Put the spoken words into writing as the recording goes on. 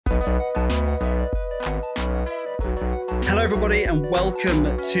Hello, everybody, and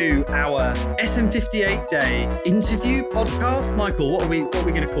welcome to our SM58 Day interview podcast. Michael, what are we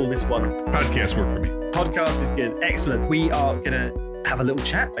going to call this one? Podcast work for me. Podcast is good. Excellent. We are going to have a little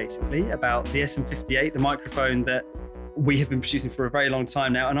chat, basically, about the SM58, the microphone that we have been producing for a very long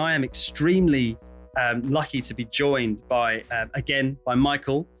time now. And I am extremely lucky to be joined by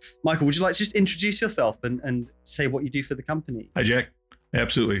Michael. Michael, would you like to just introduce yourself and say what you do for the company? Hi, Jack.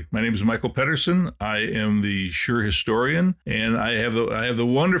 Absolutely. My name is Michael Pettersen. I am the Shure historian, and I have the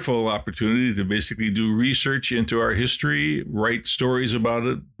wonderful opportunity to basically do research into our history, write stories about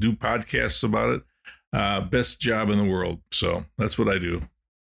it, do podcasts about it. Best job in the world. So that's what I do.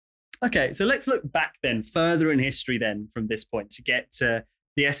 Okay, so let's look back then, further in history then from this point to get to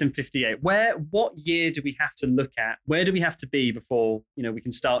the SM58. What year do we have to look at? Where do we have to be before, we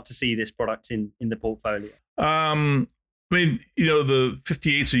can start to see this product in the portfolio? The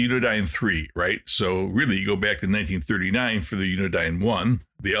 58's a Unidyne 3, right? So really you go back to 1939 for the Unidyne 1,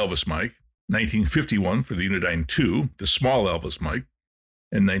 the Elvis mic, 1951 for the Unidyne 2, the small Elvis mic,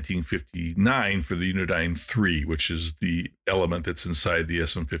 and 1959 for the Unidyne 3, which is the element that's inside the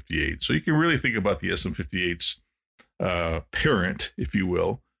SM58. So you can really think about the SM58's parent, if you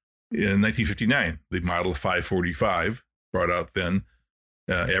will, in 1959. The Model 545, brought out then,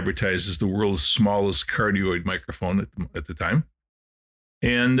 advertised as the world's smallest cardioid microphone at the time.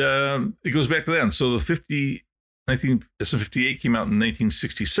 And it goes back to then. So the SM58 came out in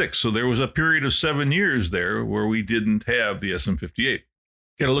 1966. So there was a period of 7 years there where we didn't have the SM58.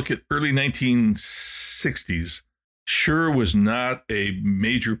 Got to look at early 1960s. Shure was not a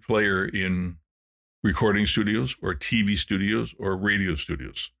major player in recording studios or TV studios or radio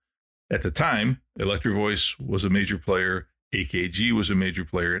studios. At the time, Electro Voice was a major player, AKG was a major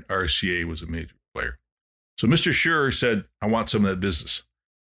player, and RCA was a major player. So Mr. Shure said, I want some of that business.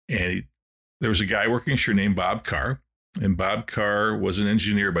 And there was a guy working at Shure named Bob Carr, and Bob Carr was an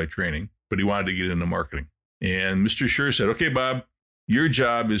engineer by training, but he wanted to get into marketing. And Mr. Shure said, okay, Bob, your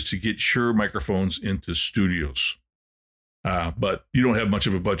job is to get Shure microphones into studios, but you don't have much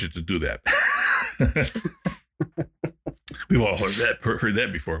of a budget to do that. We've all heard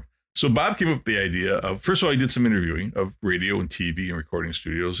that before. So Bob came up with the idea of, first of all, he did some interviewing of radio and TV and recording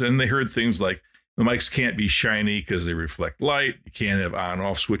studios, and they heard things like the mics can't be shiny because they reflect light. You can't have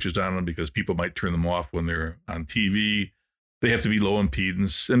on-off switches on them because people might turn them off when they're on TV. They have to be low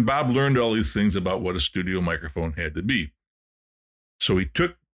impedance. And Bob learned all these things about what a studio microphone had to be. So he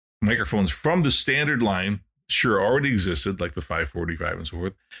took microphones from the standard line, Shure already existed, like the 545 and so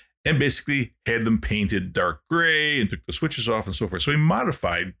forth, and basically had them painted dark gray and took the switches off and so forth. So he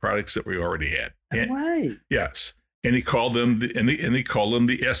modified products that we already had. Right. Yes. And he called them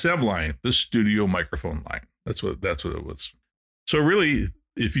the SM line, the studio microphone line. That's what it was. So really,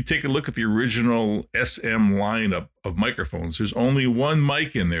 if you take a look at the original SM lineup of microphones, there's only one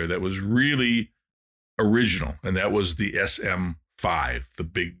mic in there that was really original, and that was the SM5, the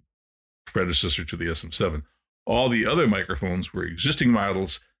big predecessor to the SM7. All the other microphones were existing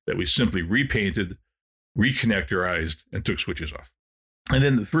models that we simply repainted, reconnectorized, and took switches off. And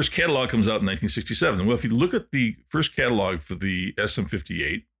then the first catalog comes out in 1967. Well, if you look at the first catalog for the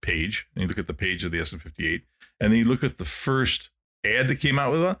SM58 page, and you look at the page of the SM58, and then you look at the first ad that came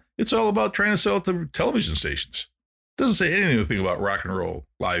out with it, it's all about trying to sell it to television stations. It doesn't say anything about rock and roll,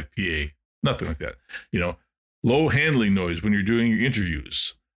 live PA, nothing like that. Low handling noise when you're doing your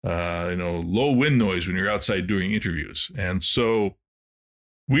interviews, low wind noise when you're outside doing interviews. And so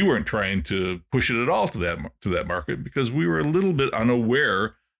we weren't trying to push it at all to that market because we were a little bit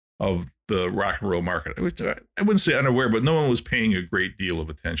unaware of the rock and roll market. I wouldn't say unaware, but no one was paying a great deal of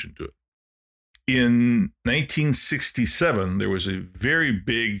attention to it. In 1967, there was a very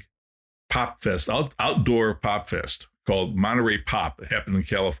big pop fest, outdoor pop fest called Monterey Pop. It happened in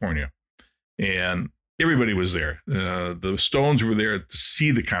California. And everybody was there. The Stones were there to see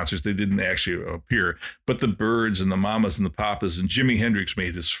the concerts. They didn't actually appear, but the Byrds and the Mamas and the Papas and Jimi Hendrix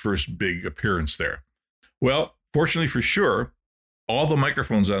made his first big appearance there. Well, fortunately for Shure, all the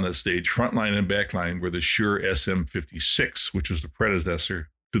microphones on that stage, frontline and backline, were the Shure SM56, which was the predecessor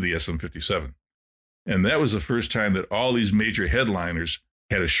to the SM57. And that was the first time that all these major headliners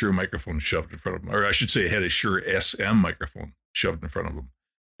had a Shure microphone shoved in front of them, or I should say had a Shure SM microphone shoved in front of them.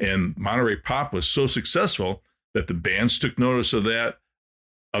 And Monterey Pop was so successful that the bands took notice of that.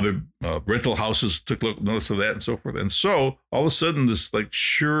 Other rental houses took notice of that and so forth. And so all of a sudden, this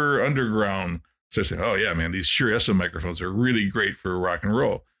Shure underground starts saying, oh, yeah, man, these Shure SM microphones are really great for rock and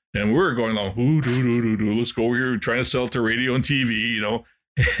roll. And we're going along, let's go over here trying to sell it to radio and TV,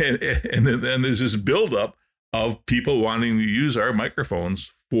 And then there's this buildup of people wanting to use our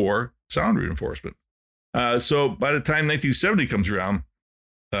microphones for sound reinforcement. So by the time 1970 comes around,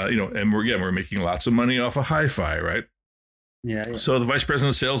 and we're making lots of money off of hi-fi, right? Yeah. So the vice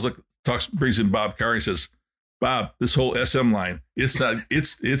president of sales brings in Bob Carr. He says, "Bob, this whole SM line, it's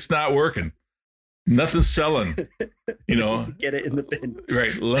not working. Nothing's selling. To get it in the bin,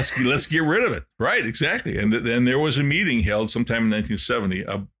 right? Let's get rid of it. Right? Exactly." And then there was a meeting held sometime in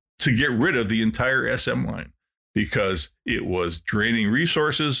 1970 to get rid of the entire SM line because it was draining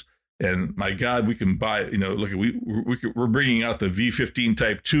resources. And my God, we can buy, look, we're bringing out the V15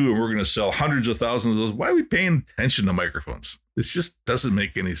 Type 2 and we're going to sell hundreds of thousands of those. Why are we paying attention to microphones? This just doesn't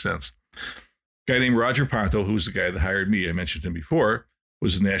make any sense. A guy named Roger Ponto, who's the guy that hired me, I mentioned him before,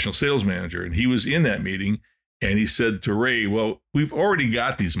 was the national sales manager. And he was in that meeting and he said to Ray, well, we've already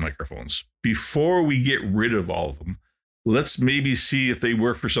got these microphones. Before we get rid of all of them, let's maybe see if they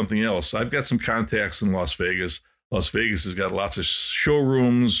work for something else. I've got some contacts in Las Vegas. Las Vegas has got lots of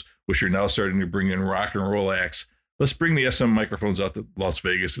showrooms, which are now starting to bring in rock and roll acts. Let's bring the SM microphones out to Las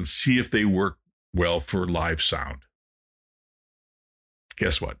Vegas and see if they work well for live sound.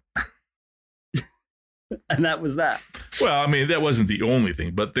 Guess what? And that was that. Well, I mean, that wasn't the only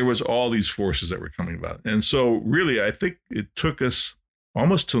thing, but there was all these forces that were coming about. And so really, I think it took us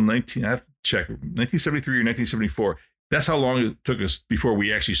almost till 1973 or 1974. That's how long it took us before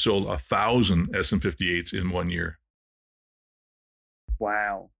we actually sold 1,000 SM58s in 1 year.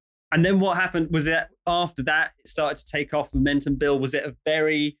 Wow. And then what happened? Was it after that it started to take off, momentum build? Was it a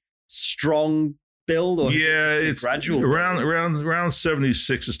very strong build, or it's gradual? Around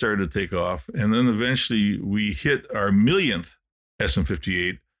 76 it started to take off, and then eventually we hit our millionth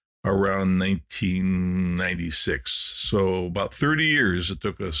SM58 around 1996. So about 30 years it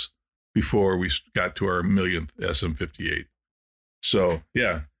took us before we got to our millionth SM58. So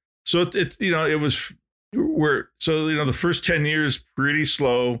yeah, so it was the first 10 years pretty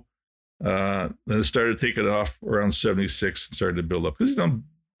slow. Then it started taking off around 76 and started to build up because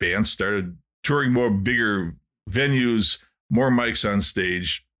bands started touring more bigger venues, more mics on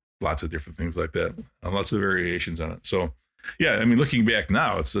stage, lots of different things like that, and lots of variations on it. So yeah, I mean, looking back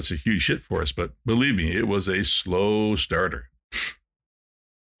now, it's such a huge hit for us, but believe me, it was a slow starter.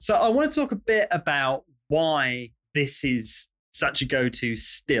 So I want to talk a bit about why this is such a go-to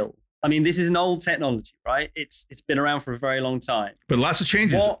still. I mean, this is an old technology, right? It's been around for a very long time. But lots of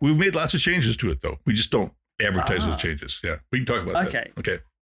changes. We've made lots of changes to it, though. We just don't advertise those changes. Yeah, we can talk about that. Okay.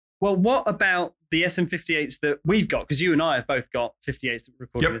 Well, what about the SM58s that we've got? Because you and I have both got 58s that we're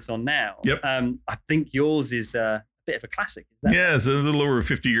recording this on now. Yep. I think yours is a bit of a classic. Yeah, it's a little over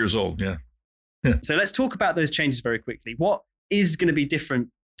 50 years old. Yeah. So let's talk about those changes very quickly. What is going to be different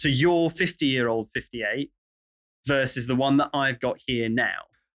to your 50-year-old 58 versus the one that I've got here now?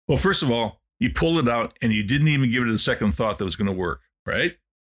 Well, first of all, you pulled it out and you didn't even give it a second thought that was going to work, right?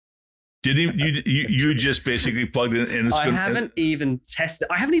 You just basically plugged in and I haven't even tested.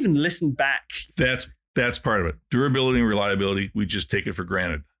 I haven't even listened back. That's part of it. Durability and reliability, we just take it for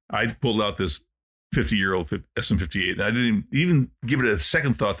granted. I pulled out this 50-year-old SM58 and I didn't even give it a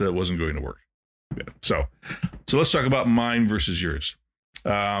second thought that it wasn't going to work. So let's talk about mine versus yours.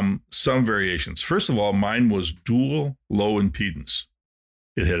 Some variations. First of all, mine was dual low impedance.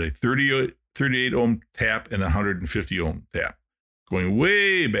 It had a 38 ohm tap and a 150 ohm tap. Going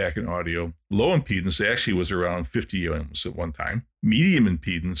way back in audio, low impedance actually was around 50 ohms at one time. Medium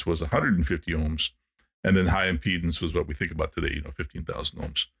impedance was 150 ohms. And then high impedance was what we think about today, 15,000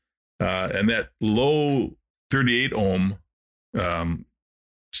 ohms. And that low 38 ohm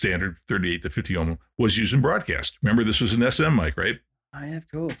standard, 38 to 50 ohm, was used in broadcast. Remember, this was an SM mic, right? Oh, yeah, of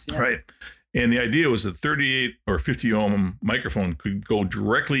course. Yeah. Right. And the idea was that 38 or 50 ohm microphone could go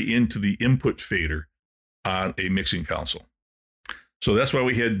directly into the input fader on a mixing console. So that's why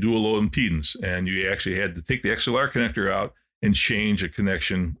we had dual low impedance. And you actually had to take the XLR connector out and change a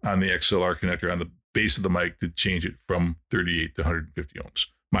connection on the XLR connector on the base of the mic to change it from 38 to 150 ohms.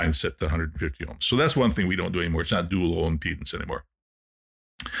 Mine's set to 150 ohms. So that's one thing we don't do anymore. It's not dual low impedance anymore.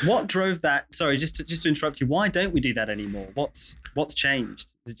 What drove that? Sorry, just to interrupt you. Why don't we do that anymore? What's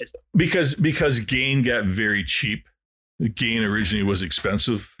changed? Is it just because gain got very cheap. Gain originally was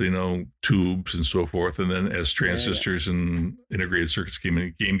expensive, tubes and so forth, and then as transistors and integrated circuits came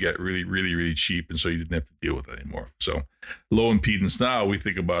in, gain got really, really, really cheap, and so you didn't have to deal with it anymore. So low impedance now we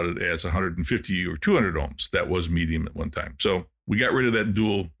think about it as 150 or 200 ohms. That was medium at one time. So we got rid of that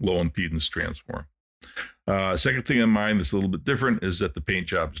dual low impedance transform. Second thing on mine that's a little bit different is that the paint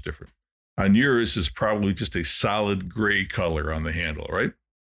job is different. On yours is probably just a solid gray color on the handle, right?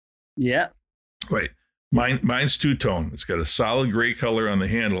 Yeah. Right. Mine's two-tone. It's got a solid gray color on the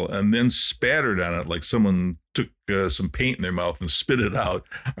handle, and then spattered on it like someone took some paint in their mouth and spit it out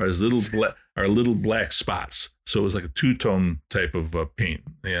are little black spots. So it was like a two-tone type of paint.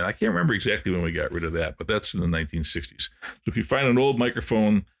 And I can't remember exactly when we got rid of that, but that's in the 1960s. So if you find an old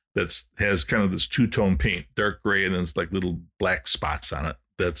microphone that has kind of this two-tone paint, dark gray, and then it's like little black spots on it,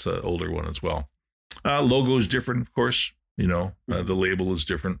 that's an older one as well. Logo is different, of course. The label is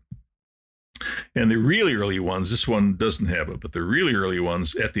different. And the really early ones, this one doesn't have it, but the really early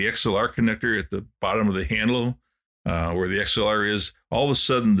ones at the XLR connector at the bottom of the handle, where the XLR is, all of a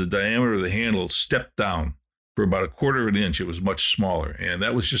sudden the diameter of the handle stepped down for about 1/4 of an inch. It was much smaller, and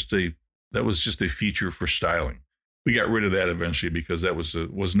that was just a feature for styling. We got rid of that eventually because that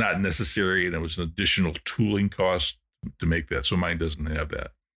was not necessary, and it was an additional tooling cost to make that. So mine doesn't have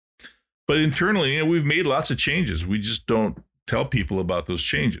that. But internally, we've made lots of changes. We just don't tell people about those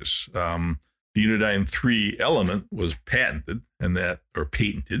changes. The Unidyne 3 element was patented, or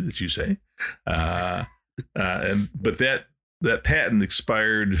patented, as you say, but that patent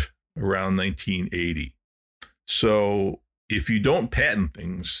expired around 1980. So if you don't patent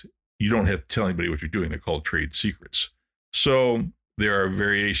things, you don't have to tell anybody what you're doing. They're called trade secrets. So there are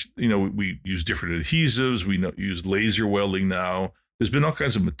variations. We use different adhesives. We use laser welding now. There's been all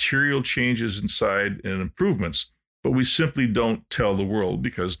kinds of material changes inside and improvements, but we simply don't tell the world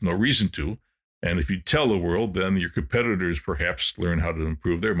because no reason to. And if you tell the world, then your competitors perhaps learn how to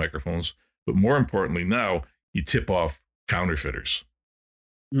improve their microphones. But more importantly, now you tip off counterfeiters.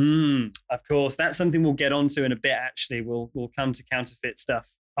 Of course, that's something we'll get onto in a bit. Actually, we'll come to counterfeit stuff.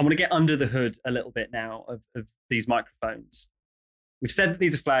 I want to get under the hood a little bit now of these microphones. We've said that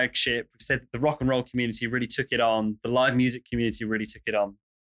these are flagship. We've said that the rock and roll community really took it on. The live music community really took it on.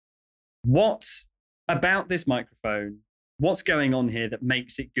 What about this microphone? What's going on here that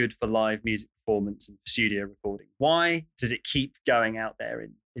makes it good for live music performance and for studio recording? Why does it keep going out there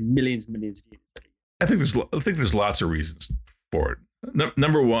in millions and millions of units? I think there's lots of reasons for it.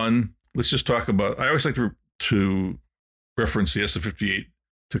 Number one, let's just talk about. I always like to reference the SM58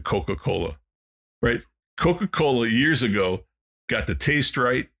 to Coca-Cola, right? Coca-Cola years ago got the taste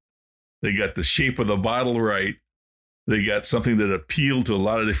right. They got the shape of the bottle right. They got something that appealed to a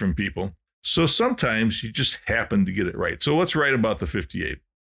lot of different people. So sometimes you just happen to get it right. So what's right about the 58?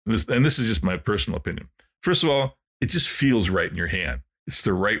 And this is just my personal opinion. First of all, it just feels right in your hand. It's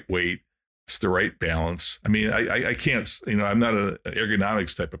the right weight. It's the right balance. I mean, I can't, I'm not an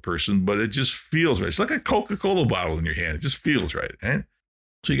ergonomics type of person, but it just feels right. It's like a Coca-Cola bottle in your hand. It just feels right. Right?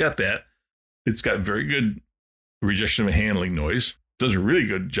 So you got that. It's got very good rejection of handling noise. Does a really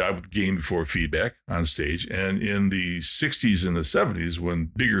good job with gain before feedback on stage. And in the 60s and the 70s,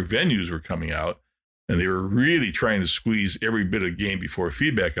 when bigger venues were coming out and they were really trying to squeeze every bit of gain before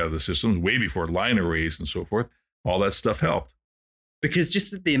feedback out of the systems, way before line arrays and so forth, all that stuff helped. Because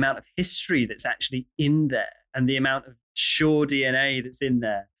just the amount of history that's actually in there and the amount of Shure DNA that's in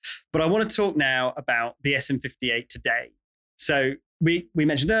there. But I want to talk now about the SM58 today. So we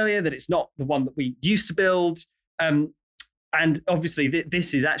mentioned earlier that it's not the one that we used to build. And obviously,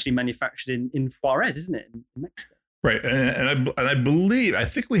 this is actually manufactured in Juarez, isn't it, in Mexico? Right, and I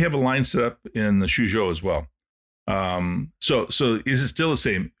think we have a line set up in the Suzhou as well. So is it still the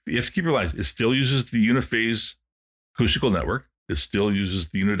same? You have to keep your lines. It still uses the Uniphase acoustical network. It still uses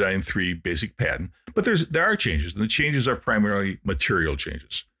the Unidyne 3 basic patent, but there are changes, and the changes are primarily material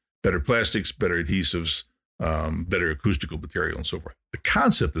changes: better plastics, better adhesives, better acoustical material, and so forth. The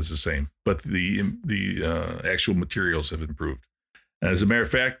concept is the same, but the actual materials have improved. And as a matter of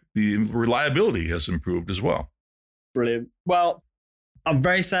fact, the reliability has improved as well. Brilliant. Well, I'm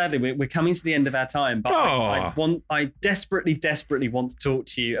very sadly, we're coming to the end of our time, but I desperately want to talk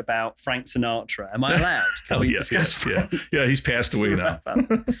to you about Frank Sinatra. Am I allowed? Can we discuss Frank? Yeah, he's passed away now.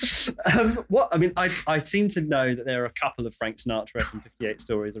 I seem to know that there are a couple of Frank Sinatra SM58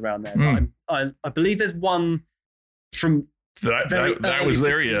 stories around there. I believe there's one from I was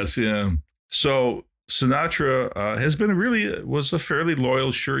there, yes. Yeah. So Sinatra was a fairly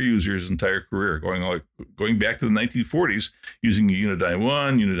loyal Shure user his entire career, going back to the 1940s, using the Unidyne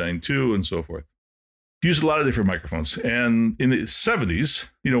 1, Unidyne 2, and so forth. He used a lot of different microphones. And in the 70s,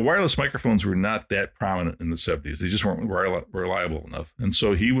 wireless microphones were not that prominent in the 70s. They just weren't reliable enough. And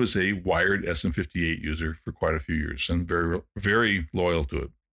so he was a wired SM58 user for quite a few years and very, very loyal to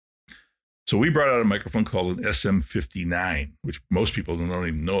it. So we brought out a microphone called an SM59, which most people don't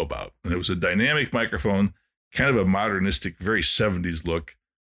even know about. And it was a dynamic microphone, kind of a modernistic, very 70s look,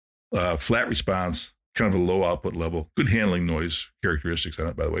 flat response, kind of a low output level, good handling noise characteristics on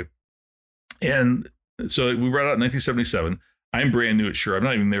it, by the way. And so we brought it out in 1977. I'm brand new at Shure. I'm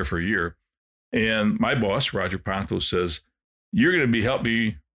not even there for a year. And my boss, Roger Ponto, says, you're going to help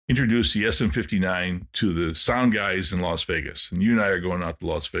me introduce the SM59 to the sound guys in Las Vegas. And you and I are going out to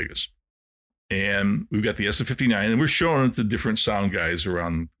Las Vegas. And we've got the SM59, and we're showing it to different sound guys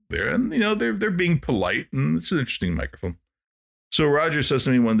around there. And, they're being polite, and it's an interesting microphone. So Roger says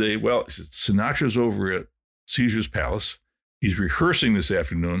to me one day, well, Sinatra's over at Caesar's Palace. He's rehearsing this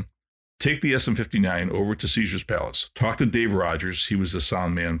afternoon. Take the SM59 over to Caesar's Palace. Talk to Dave Rogers. He was the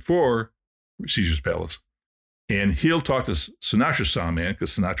sound man for Caesar's Palace. And he'll talk to Sinatra's sound man,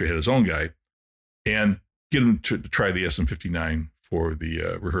 because Sinatra had his own guy, and get him to try the SM59 for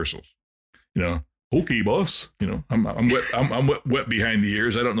the rehearsals. Okay, boss. I'm wet behind the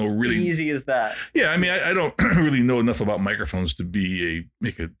ears. I don't know really. Easy as that. Yeah, I mean, I don't really know enough about microphones to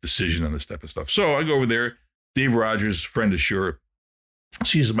make a decision on this type of stuff. So I go over there. Dave Rogers, friend of Shure,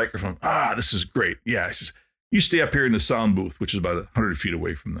 sees a microphone. This is great. Yeah, he says, you stay up here in the sound booth, which is about 100 feet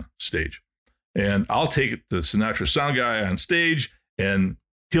away from the stage. And I'll take it to Sinatra sound guy on stage, and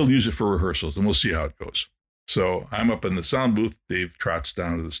he'll use it for rehearsals, and we'll see how it goes. So I'm up in the sound booth. Dave trots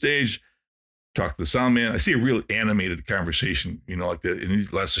down to the stage, talk to the sound man. I see a real animated conversation, like that, and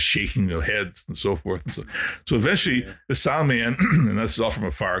he's lots of shaking of heads and so forth. And so eventually the sound man, and this is all from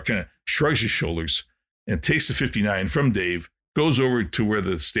afar, kind of shrugs his shoulders and takes the 59 from Dave, goes over to where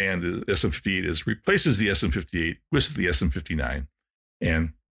the stand is, SM58 is, replaces the SM58 with the SM59,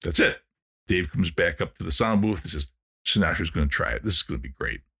 and that's it. Dave comes back up to the sound booth and says, Sinatra's going to try it. This is going to be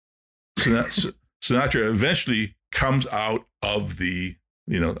great. Sinatra eventually comes out of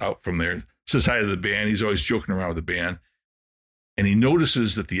out from there, says hi to the band. He's always joking around with the band. And he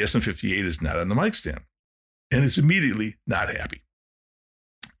notices that the SM58 is not on the mic stand, and is immediately not happy.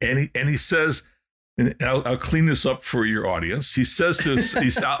 And he says, and I'll clean this up for your audience. He says to he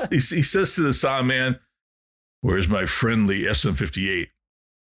says to the sound man, "Where's my friendly SM58?"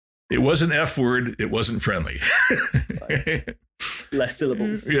 It wasn't F word. It wasn't friendly. Less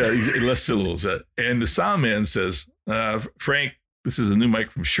syllables. Yeah, less syllables. And the sound man says, Frank, this is a new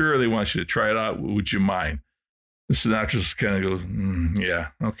mic from Shure. They want you to try it out. Would you mind? And Sinatra kind of goes, yeah,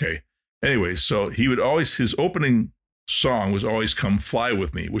 okay. Anyway, so he would always, his opening song was always Come Fly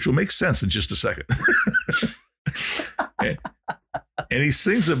With Me, which will make sense in just a second. and he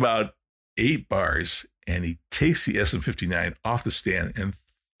sings about 8 bars, and he takes the SM59 off the stand and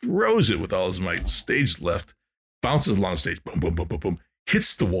throws it with all his might, stage left, bounces along stage, boom, boom, boom, boom, boom,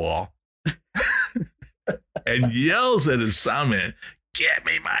 hits the wall, and yells at his sound man, "Get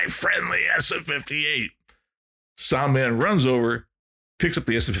me my friendly SM58." Sound man runs over, picks up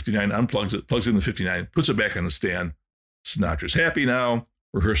the SM59, unplugs it, plugs in the 59, puts it back on the stand. Sinatra's happy now.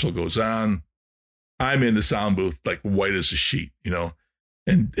 Rehearsal goes on. I'm in the sound booth, like white as a sheet,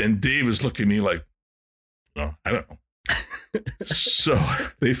 and Dave is looking at me like, I don't know. So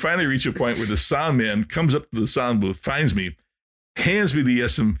they finally reach a point where the sound man comes up to the sound booth, finds me, hands me the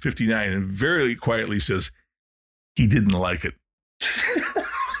SM59, and very quietly says, he didn't like it.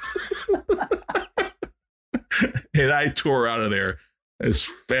 And I tore out of there as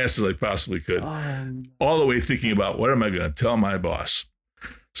fast as I possibly could, all the way thinking about, what am I going to tell my boss?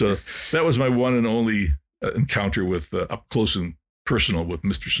 So that was my one and only encounter with up close and personal with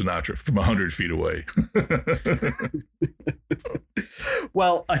Mr. Sinatra from 100 feet away.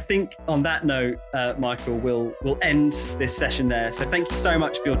 Well, I think on that note, Michael, we'll end this session there. So thank you so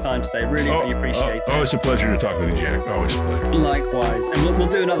much for your time today. Really appreciate it. Always a pleasure to talk with you, Jack. Always a pleasure. Likewise. And we'll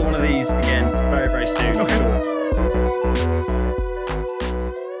do another one of these again very, very soon. Okay. Sure.